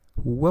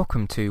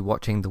Welcome to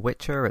Watching The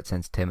Witcher. It's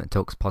Entertainment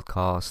Talks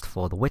podcast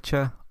for The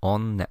Witcher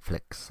on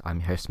Netflix.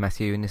 I'm your host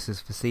Matthew, and this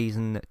is for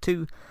season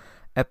 2,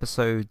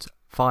 episodes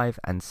 5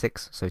 and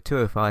 6, so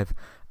 205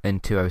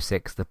 and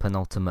 206, the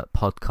penultimate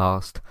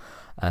podcast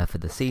for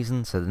the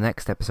season. So the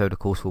next episode, of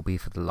course, will be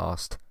for the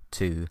last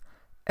 2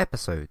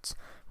 episodes,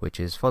 which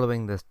is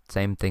following the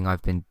same thing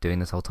I've been doing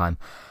this whole time.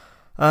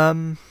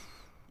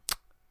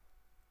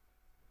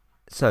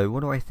 So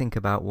what do I think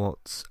about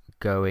what's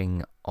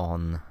going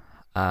on?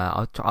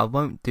 I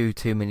won't do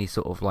too many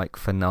sort of like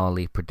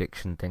finale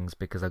prediction things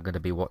because I'm going to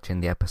be watching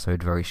the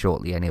episode very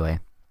shortly anyway,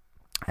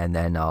 and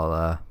then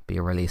I'll be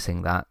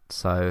releasing that.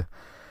 So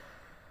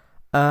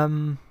I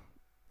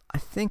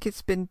think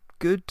it's been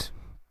good.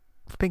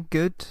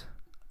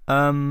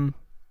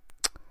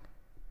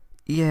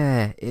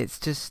 Yeah, it's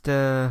just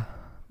I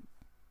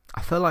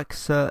feel like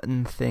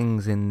certain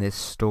things in this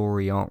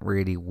story aren't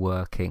really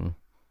working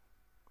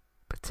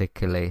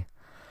particularly.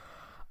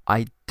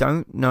 I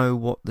don't know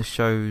what the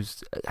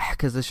show's...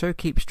 Because the show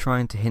keeps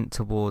trying to hint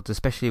towards,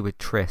 especially with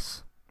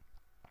Triss,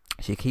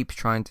 she keeps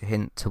trying to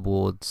hint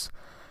towards,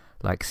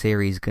 like,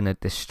 Ciri's gonna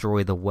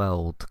destroy the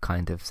world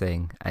kind of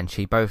thing. And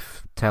she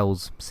both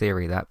tells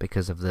Ciri that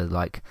because of the,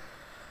 like,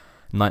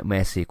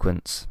 nightmare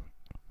sequence.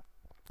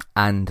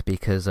 And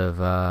because of,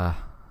 what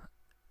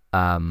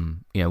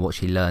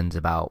she learns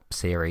about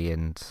Ciri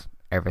and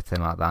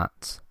everything like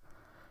that.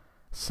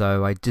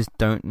 So I just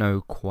don't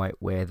know quite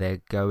where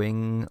they're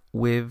going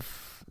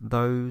with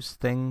those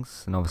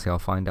things, and obviously I'll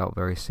find out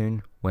very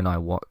soon when I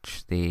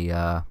watch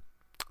the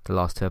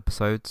last 2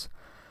 episodes.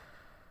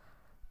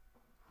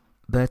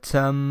 But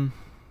yeah,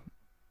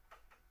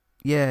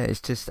 it's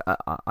just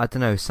I don't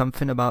know,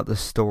 something about the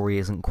story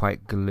isn't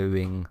quite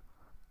gluing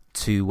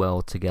too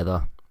well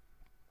together,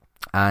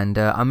 and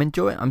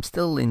I'm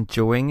still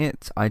enjoying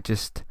it.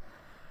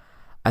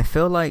 I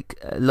feel like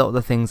a lot of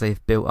the things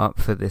they've built up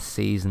for this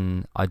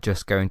season are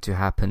just going to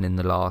happen in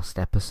the last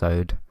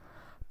episode.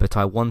 But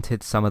I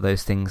wanted some of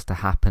those things to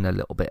happen a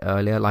little bit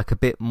earlier, like a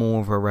bit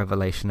more of a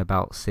revelation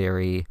about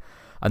Ciri.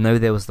 I know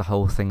there was the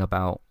whole thing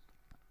about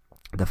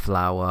the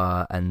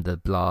flower and the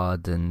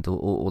blood and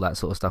all that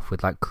sort of stuff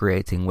with like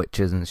creating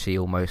witches, and she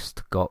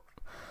almost got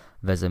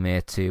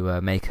Vesemir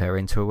to make her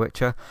into a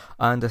witcher.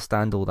 I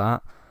understand all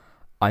that.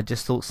 I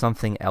just thought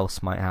something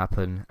else might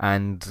happen,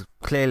 and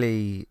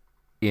clearly...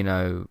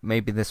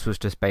 maybe this was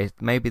just, because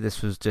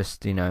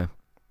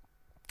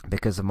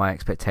of my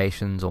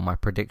expectations or my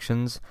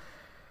predictions.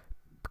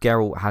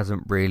 Geralt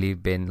hasn't really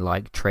been,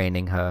 like,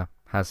 training her,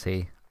 has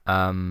he?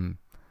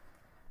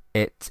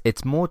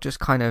 It's more just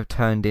kind of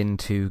turned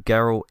into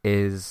Geralt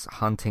is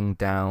hunting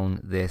down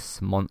this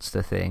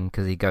monster thing,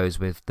 because he goes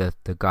with the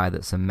guy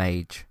that's a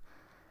mage,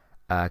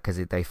 because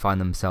they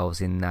find themselves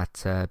in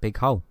that big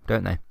hole,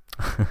 don't they?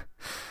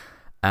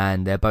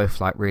 And they're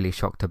both like really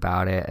shocked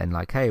about it and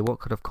like, hey, what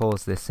could have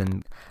caused this?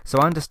 And so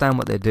I understand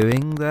what they're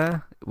doing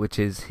there, which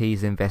is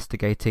he's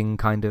investigating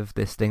kind of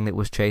this thing that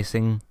was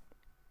chasing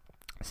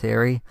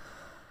Ciri.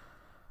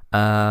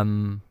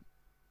 And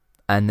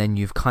then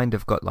you've kind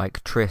of got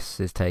like Triss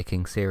is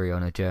taking Ciri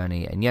on a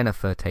journey, and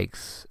Yennefer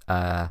takes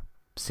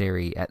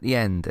Ciri at the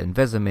end, and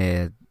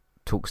Vesemir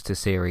talks to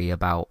Ciri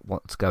about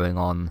what's going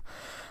on.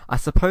 I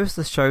suppose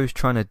the show's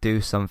trying to do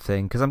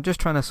something, because I'm just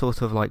trying to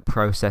sort of like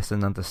process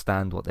and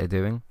understand what they're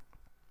doing.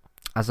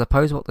 I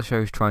suppose what the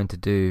show's trying to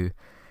do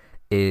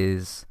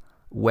is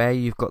where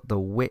you've got the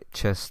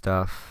Witcher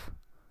stuff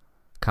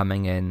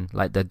coming in,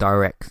 like the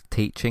direct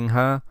teaching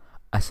her,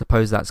 I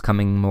suppose that's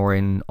coming more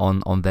in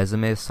on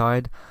Vesemir's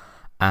side,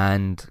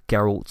 and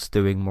Geralt's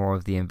doing more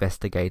of the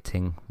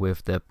investigating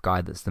with the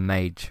guy that's the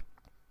mage.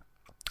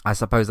 I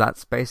suppose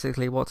that's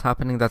basically what's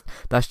happening.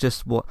 That's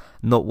just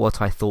not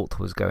what I thought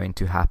was going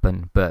to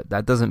happen, but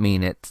that doesn't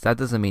mean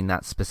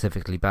that's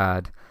specifically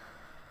bad.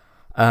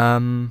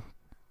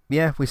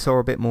 Yeah, we saw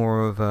a bit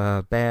more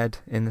of Baird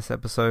in this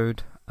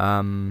episode,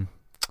 and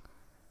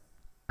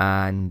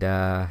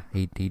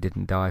he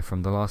didn't die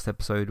from the last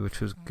episode,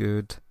 which was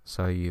good.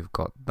 So you've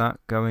got that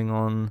going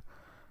on,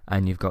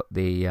 and you've got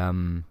the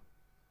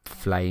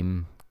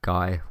flame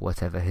guy,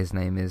 whatever his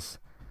name is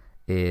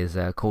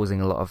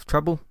causing a lot of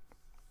trouble.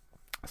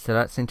 So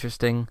that's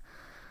interesting.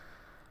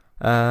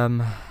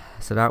 So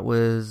that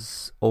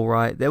was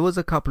alright. There was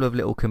a couple of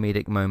little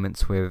comedic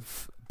moments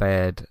with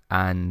Baird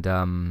and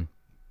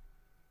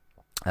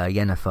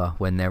Yennefer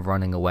when they're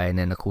running away, and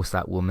then of course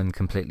that woman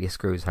completely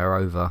screws her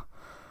over.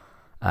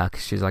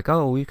 Because she's like,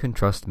 oh, you can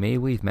trust me,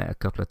 we've met a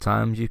couple of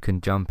times, you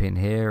can jump in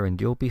here and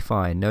you'll be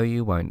fine. No,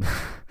 you won't.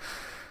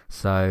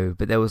 So,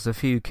 but there was a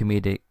few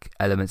comedic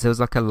elements. There was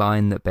like a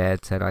line that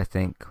Baird said, I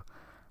think,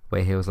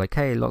 where he was like,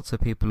 hey, lots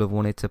of people have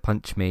wanted to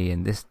punch me,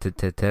 and this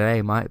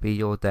today might be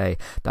your day.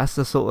 That's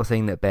the sort of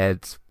thing that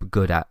Baird's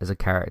good at as a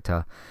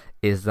character,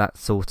 is that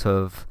sort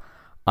of,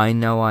 I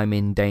know I'm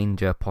in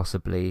danger,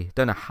 possibly.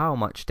 Don't know how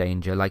much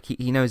danger. Like,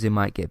 he knows he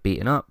might get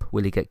beaten up.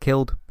 Will he get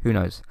killed? Who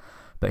knows?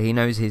 But he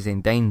knows he's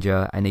in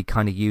danger, and he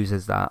kind of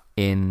uses that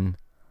in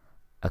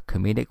a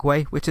comedic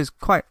way, which is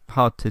quite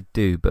hard to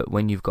do, but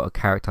when you've got a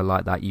character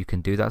like that, you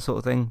can do that sort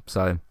of thing.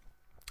 So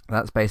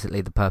That's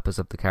basically the purpose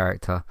of the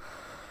character.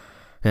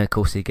 And of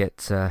course he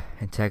gets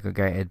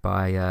interrogated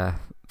by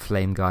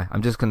Flame Guy.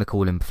 I'm just going to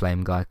call him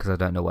Flame Guy because I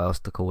don't know what else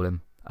to call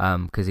him.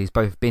 Because he's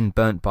both been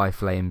burnt by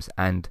flames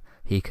and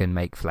he can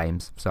make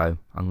flames. So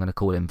I'm going to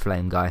call him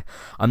Flame Guy.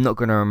 I'm not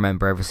going to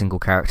remember every single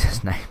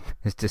character's name.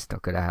 It's just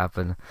not going to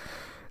happen.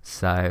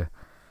 So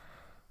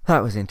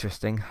that was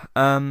interesting.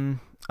 I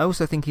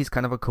also think he's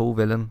kind of a cool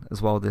villain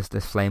as well. This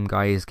Flame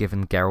Guy is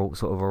giving Geralt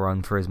sort of a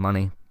run for his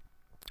money,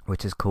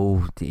 which is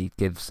cool. He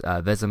gives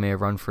Vesemir a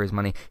run for his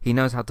money. He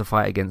knows how to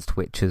fight against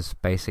witches,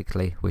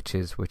 basically, which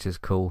is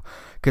cool.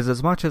 Because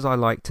as much as I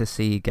like to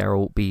see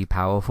Geralt be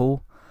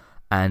powerful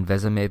and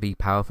Vesemir be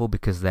powerful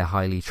because they're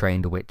highly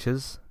trained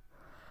witches,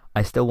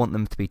 I still want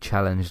them to be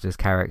challenged as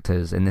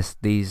characters in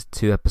these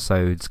 2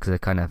 episodes, because there are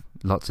kind of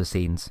lots of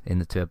scenes in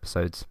the 2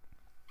 episodes.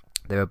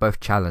 They were both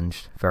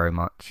challenged very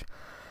much.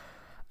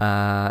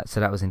 So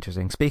that was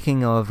interesting.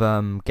 Speaking of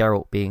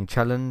Geralt being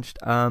challenged,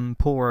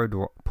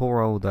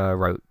 poor old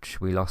Roach,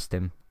 we lost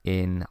him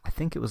in, I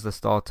think it was the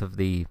start of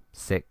the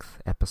 6th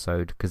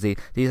episode, because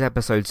these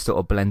episodes sort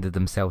of blended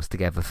themselves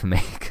together for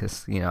me,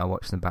 because, I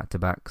watched them back to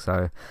back.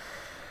 So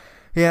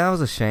yeah, that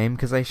was a shame,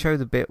 because they showed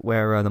the bit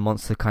where the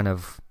monster kind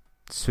of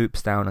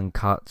swoops down and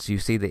cuts. You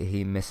see that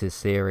he misses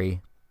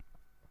Ciri,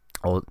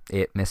 or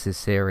it misses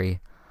Ciri,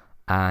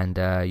 and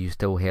you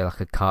still hear like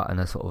a cut and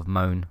a sort of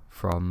moan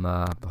from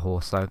the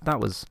horse. So that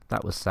was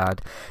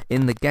sad.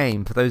 In the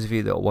game, for those of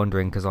you that are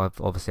wondering, because I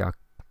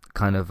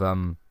kind of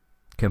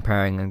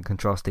comparing and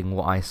contrasting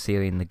what I see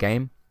in the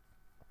game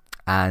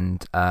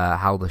and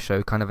how the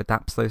show kind of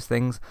adapts those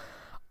things.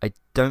 I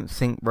don't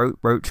think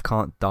Roach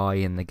can't die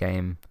in the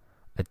game.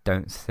 I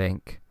don't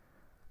think.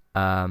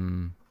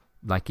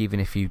 Like, even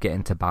if you get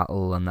into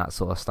battle and that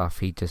sort of stuff,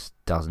 he just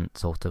doesn't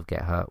sort of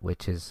get hurt,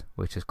 which is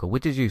cool,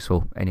 which is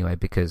useful anyway,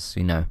 because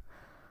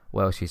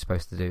what else he's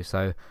supposed to do.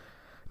 So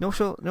not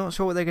sure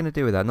what they're going to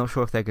do with that. Not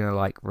sure if they're going to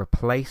like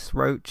replace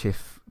Roach,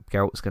 if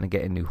Geralt's going to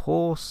get a new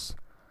horse.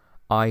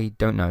 I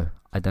don't know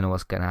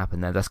what's going to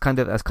happen there. That's kind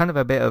of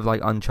a bit of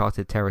like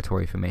uncharted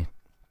territory for me.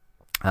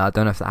 I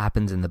don't know if that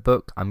happens in the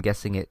book. I'm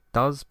guessing it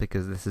does,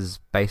 because this is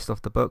based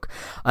off the book.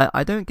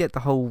 I don't get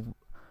the whole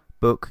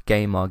book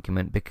game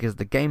argument, because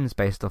the game's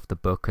based off the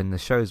book and the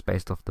show's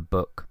based off the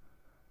book,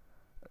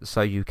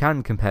 so you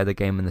can compare the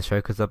game and the show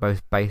because they're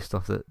both based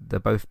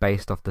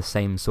off the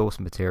same source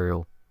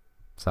material.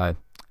 So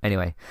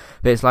anyway,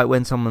 but it's like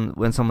when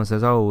someone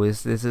says, "Oh,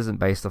 this isn't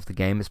based off the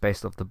game; it's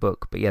based off the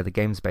book." But yeah, the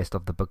game's based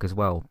off the book as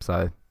well.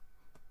 So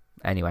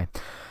anyway,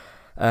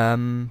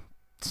 so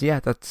yeah,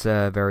 that's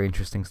very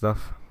interesting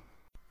stuff.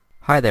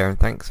 Hi there, and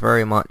thanks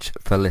very much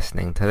for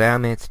listening. Today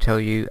I'm here to tell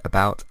you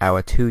about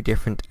our 2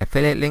 different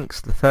affiliate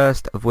links. The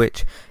first of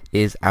which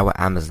is our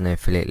Amazon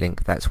affiliate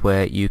link. That's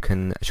where you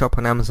can shop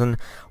on Amazon.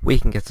 We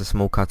can get a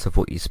small cut of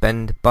what you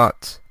spend,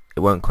 but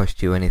it won't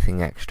cost you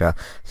anything extra.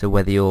 So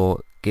whether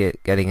you're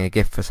getting a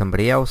gift for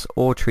somebody else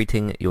or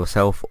treating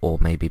yourself, or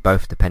maybe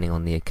both depending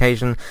on the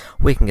occasion,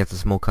 we can get a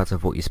small cut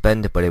of what you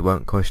spend, but it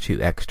won't cost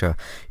you extra.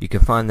 You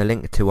can find the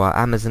link to our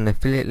Amazon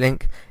affiliate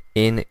link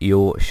in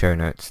your show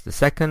notes. The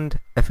second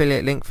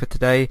affiliate link for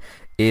today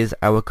is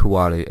our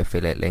Kualu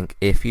affiliate link.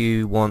 If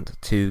you want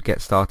to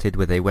get started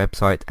with a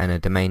website and a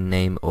domain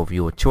name of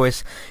your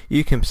choice,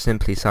 you can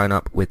simply sign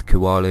up with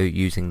Kualu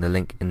using the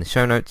link in the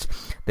show notes.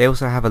 They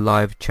also have a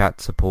live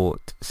chat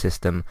support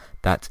system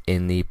that's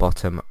in the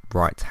bottom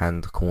right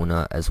hand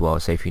corner as well.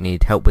 So if you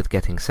need help with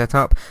getting set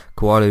up,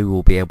 Kualu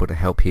will be able to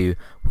help you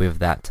with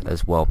that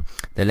as well.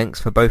 The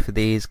links for both of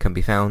these can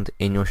be found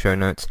in your show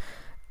notes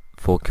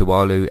for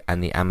Kualu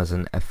and the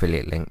Amazon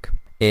affiliate link.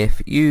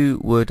 If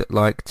you would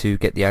like to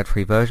get the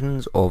ad-free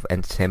versions of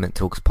Entertainment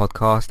Talks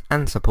podcast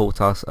and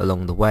support us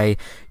along the way,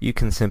 you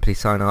can simply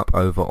sign up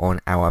over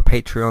on our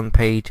Patreon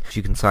page.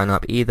 You can sign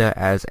up either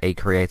as a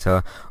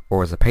creator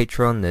or as a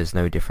patron. There's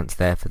no difference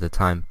there for the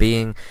time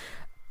being,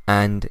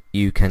 and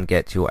you can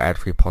get your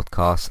ad-free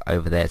podcasts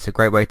over there. It's a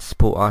great way to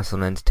support us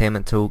on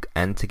Entertainment Talk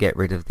and to get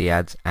rid of the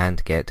ads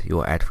and get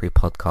your ad-free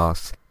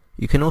podcasts.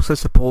 You can also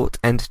support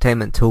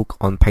Entertainment Talk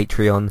on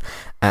Patreon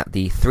at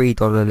the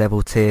 $3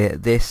 level tier.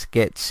 This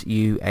gets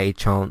you a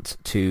chance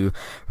to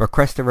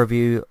request a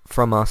review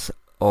from us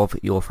of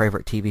your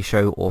favourite TV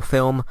show or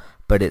film,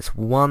 but it's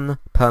 1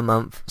 per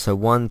month, so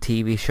 1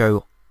 TV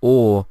show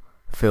or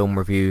film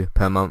review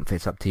per month.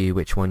 It's up to you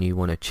which one you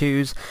want to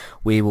choose.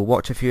 We will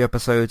watch a few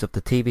episodes of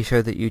the TV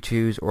show that you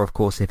choose, or of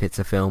course if it's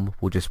a film,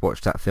 we'll just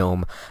watch that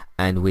film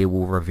and we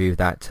will review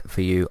that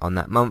for you on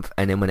that month.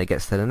 And then when it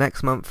gets to the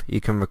next month, you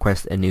can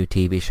request a new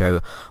TV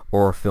show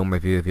or a film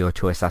review of your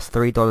choice. That's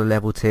 $3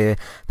 level tier.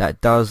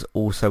 That does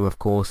also of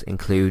course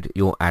include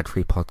your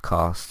ad-free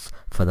podcasts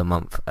for the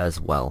month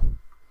as well.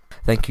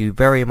 Thank you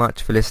very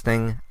much for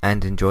listening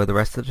and enjoy the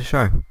rest of the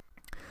show.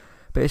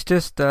 But it's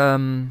just,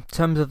 in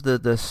terms of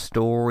the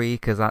story,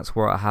 because that's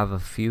where I have a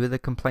few of the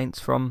complaints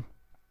from,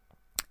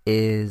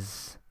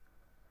 is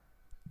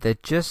they're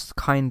just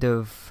kind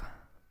of,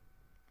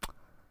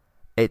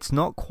 it's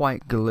not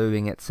quite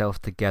gluing itself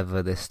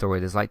together, this story.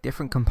 There's like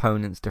different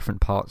components,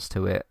 different parts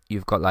to it.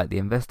 You've got like the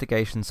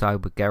investigation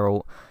side with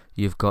Geralt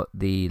You've got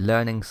the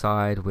learning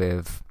side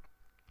with,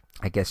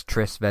 I guess,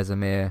 Triss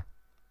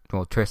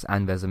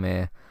and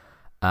Vesemir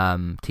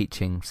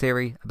teaching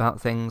Ciri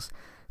about things.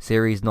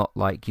 Ciri's not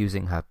like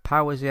using her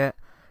powers yet.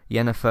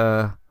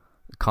 Yennefer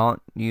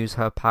can't use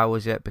her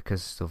powers yet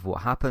because of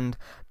what happened.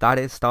 That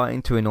is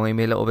starting to annoy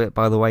me a little bit,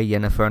 by the way,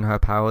 Yennefer and her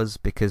powers,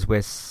 because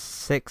we're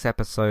 6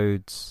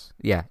 episodes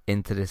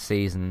into this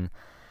season,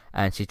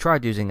 and she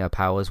tried using her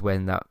powers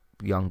when that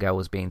young girl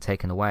was being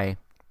taken away,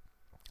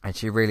 and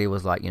she really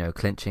was like,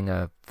 clenching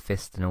her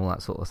fist and all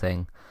that sort of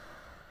thing.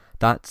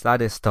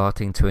 That is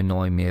starting to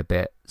annoy me a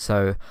bit.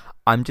 So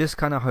I'm just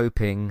kind of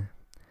hoping,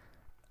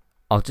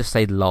 I'll just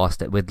say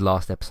last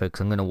episode,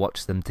 because I'm going to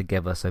watch them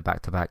together, so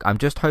back to back. I'm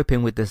just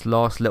hoping with this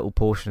last little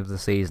portion of the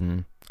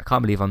season, I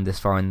can't believe I'm this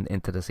far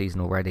into the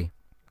season already.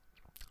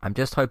 I'm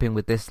just hoping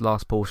with this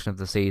last portion of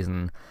the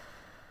season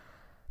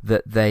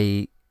that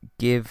they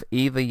give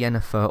either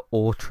Yennefer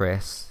or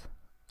Ciri,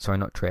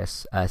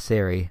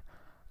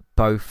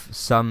 both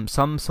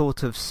some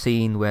sort of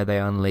scene where they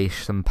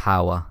unleash some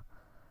power.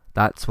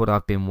 That's what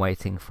I've been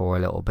waiting for a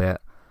little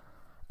bit.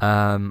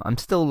 I'm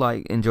still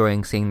like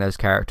enjoying seeing those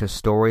characters'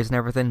 stories and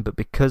everything, but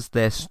because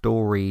their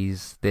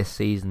stories this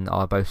season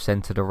are both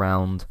centered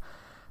around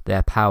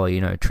their power,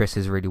 Triss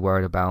is really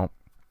worried about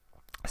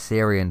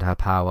Ciri and her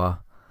power,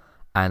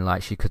 and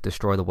like she could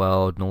destroy the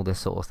world and all this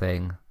sort of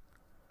thing.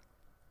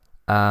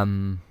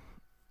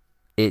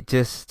 It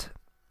just,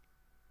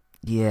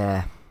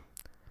 like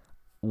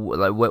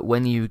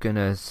when you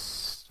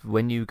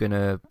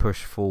gonna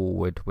push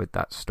forward with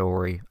that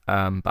story?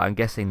 But I'm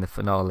guessing the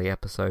finale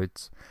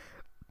episodes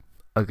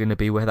are going to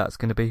be where that's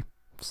going to be.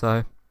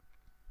 So,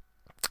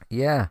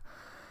 yeah.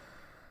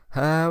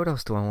 What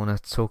else do I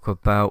want to talk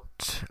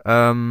about?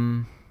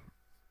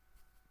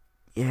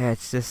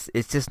 It's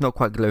just not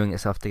quite gluing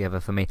itself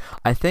together for me.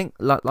 I think,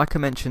 like I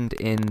mentioned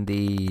in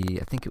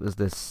I think it was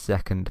the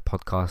second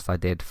podcast I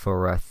did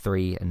for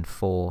 3 and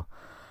 4.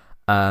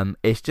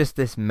 It's just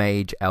this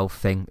mage elf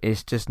thing.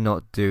 It's just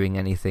not doing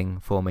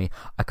anything for me.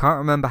 I can't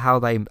remember how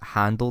they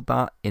handled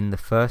that in the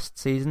first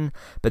season,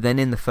 but then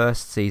in the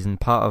first season,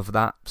 part of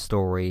that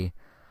story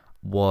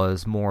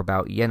was more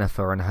about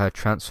Yennefer and her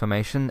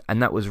transformation,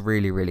 and that was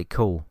really, really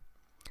cool.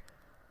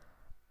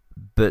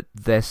 But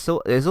there's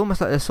almost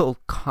like they're sort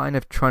of kind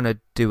of trying to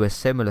do a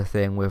similar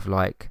thing with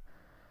like,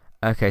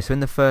 okay, so in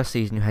the first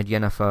season you had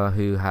Yennefer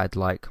who had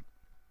like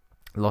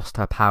lost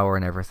her power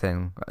and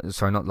everything.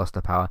 Sorry, not lost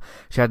her power.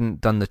 She hadn't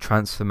done the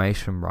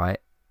transformation right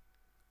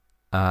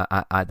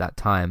at that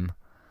time.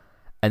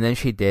 And then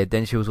she did.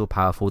 Then she was all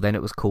powerful. Then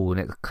it was cool,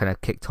 and it kind of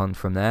kicked on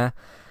from there.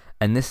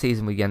 And this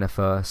season with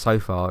Yennefer,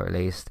 so far at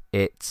least,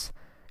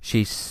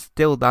 she's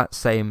still that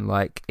same,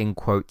 like, in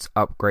quotes,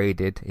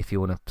 upgraded, if you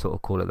want to sort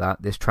of call it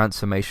that. This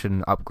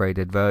transformation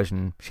upgraded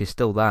version. She's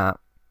still that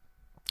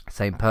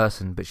same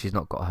person, but she's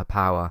not got her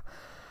power.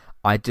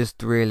 I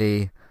just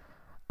really...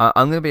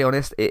 I'm going to be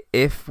honest,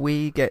 if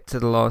we get to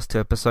the last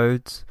 2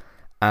 episodes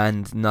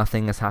and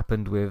nothing has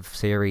happened with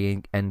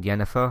Ciri and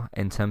Yennefer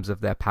in terms of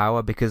their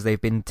power, because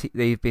they've been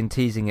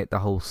teasing it the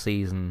whole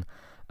season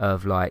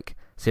of like,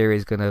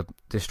 Ciri's going to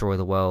destroy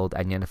the world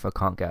and Yennefer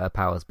can't get her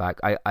powers back.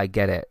 I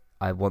get it.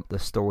 I want the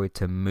story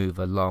to move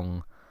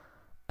along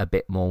a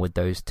bit more with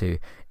those two.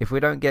 If we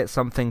don't get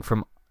something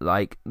from,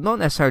 like, not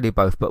necessarily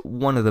both, but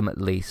one of them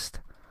at least,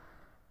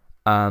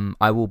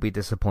 I will be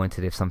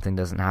disappointed if something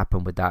doesn't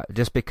happen with that,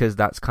 just because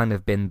that's kind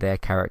of been their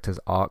characters'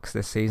 arcs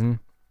this season.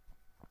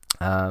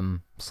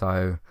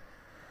 So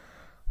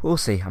we'll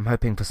see. I'm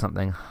hoping for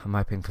something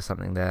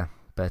there,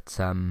 but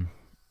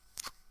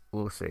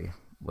we'll see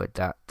with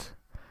that.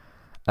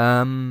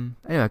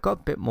 Anyway, I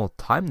got a bit more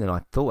time than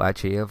I thought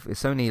actually.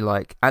 It's only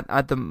like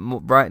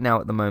right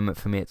now at the moment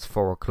for me it's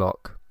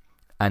 4:00,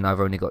 and I've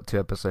only got 2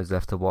 episodes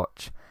left to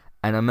watch.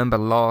 And I remember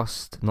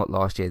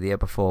the year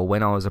before,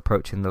 when I was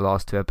approaching the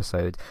last 2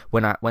 episodes,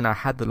 when I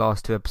had the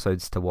last 2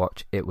 episodes to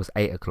watch, it was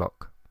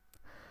 8:00.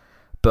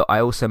 But I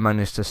also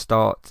managed to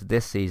start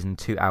this season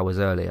 2 hours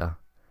earlier,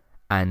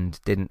 and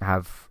didn't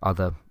have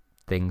other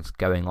things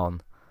going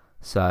on.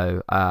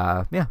 So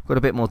got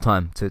a bit more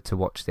time to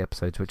watch the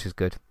episodes, which is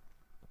good.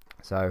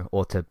 So,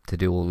 or to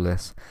do all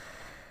this.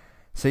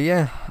 So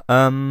yeah,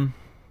 I don't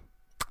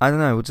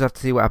know. We'll just have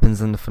to see what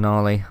happens in the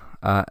finale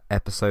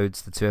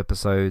episodes, the 2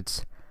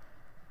 episodes.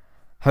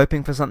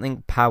 Hoping for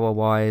something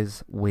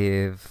power-wise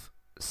with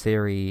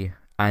Ciri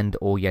and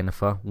or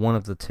Yennefer, one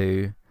of the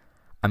two.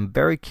 I'm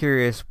very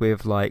curious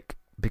with, like,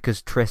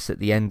 because Triss at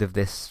the end of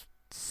this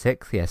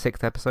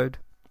 6th episode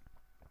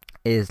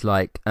is,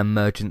 like,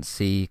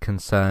 emergency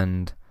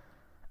concerned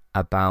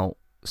about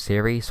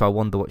Ciri, so I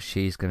wonder what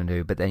she's going to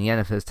do. But then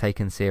Yennefer's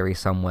taken Ciri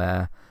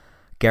somewhere.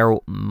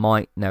 Geralt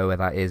might know where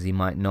that is, he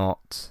might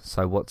not.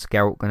 So what's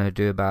Geralt going to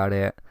do about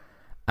it?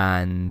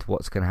 And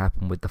what's going to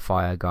happen with the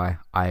fire guy?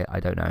 I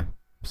don't know.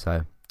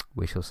 So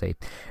we shall see.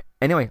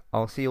 Anyway,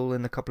 I'll see you all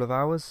in a couple of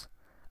hours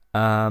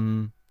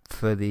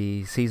for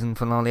the season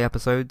finale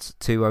episodes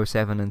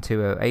 207 and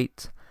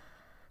 208.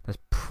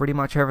 That's pretty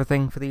much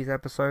everything for these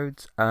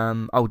episodes.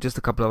 Just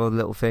a couple of other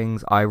little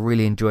things. I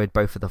really enjoyed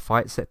both of the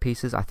fight set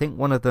pieces. I think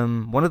one of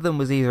them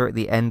was either at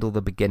the end or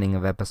the beginning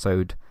of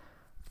episode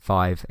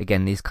 5.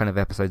 Again, these kind of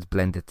episodes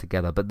blended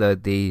together. But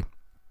the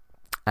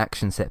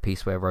action set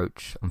piece where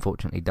Roach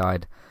unfortunately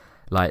died,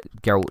 like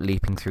Geralt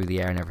leaping through the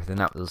air and everything,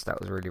 that was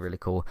really, really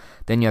cool.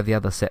 Then you have the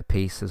other set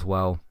piece as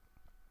well,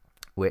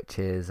 which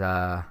is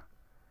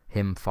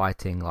him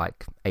fighting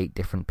like 8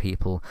 different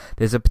people.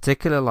 There's a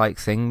particular like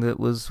thing that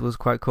was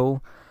quite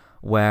cool,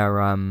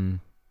 where I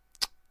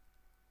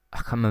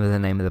can't remember the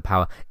name of the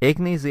power.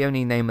 Igni is the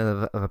only name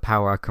of a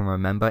power I can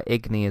remember.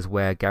 Igni is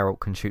where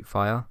Geralt can shoot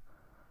fire.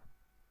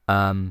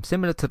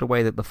 Similar to the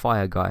way that the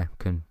fire guy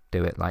can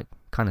do it, like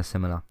kind of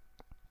similar.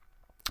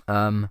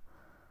 But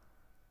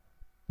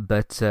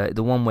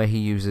the one where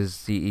he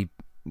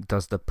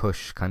does the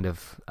push kind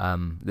of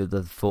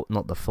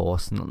not the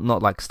force,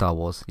 not like Star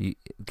Wars.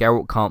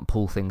 Geralt can't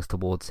pull things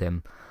towards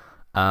him.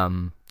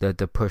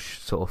 The push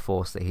sort of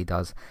force that he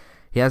does.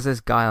 He has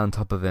this guy on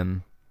top of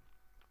him.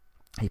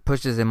 He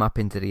pushes him up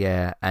into the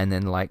air and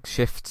then like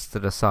shifts to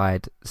the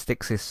side,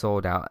 sticks his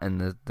sword out, and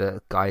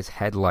the guy's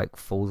head like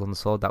falls on the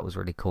sword. That was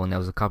really cool. And there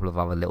was a couple of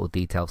other little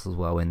details as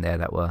well in there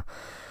that were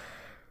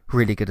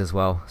really good as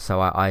well. So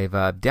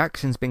the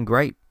action's been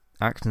great.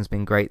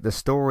 The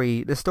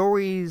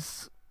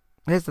story's,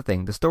 here's the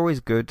thing, the story's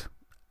good.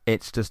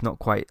 It's just not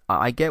quite,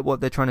 I get what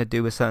they're trying to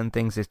do with certain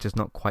things, it's just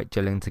not quite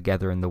gelling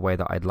together in the way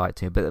that I'd like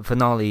to. But the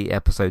finale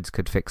episodes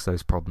could fix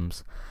those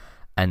problems,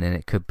 and then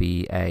it could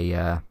be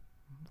a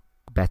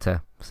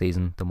better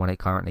season than what it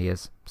currently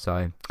is.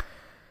 So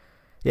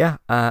yeah,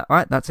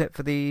 alright, that's it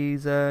for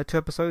these 2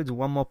 episodes.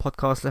 1 more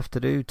podcast left to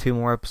do, 2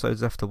 more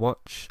episodes left to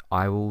watch.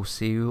 I will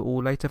see you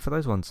all later for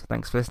those ones.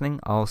 Thanks for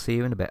listening. I'll see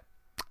you in a bit.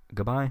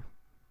 Goodbye.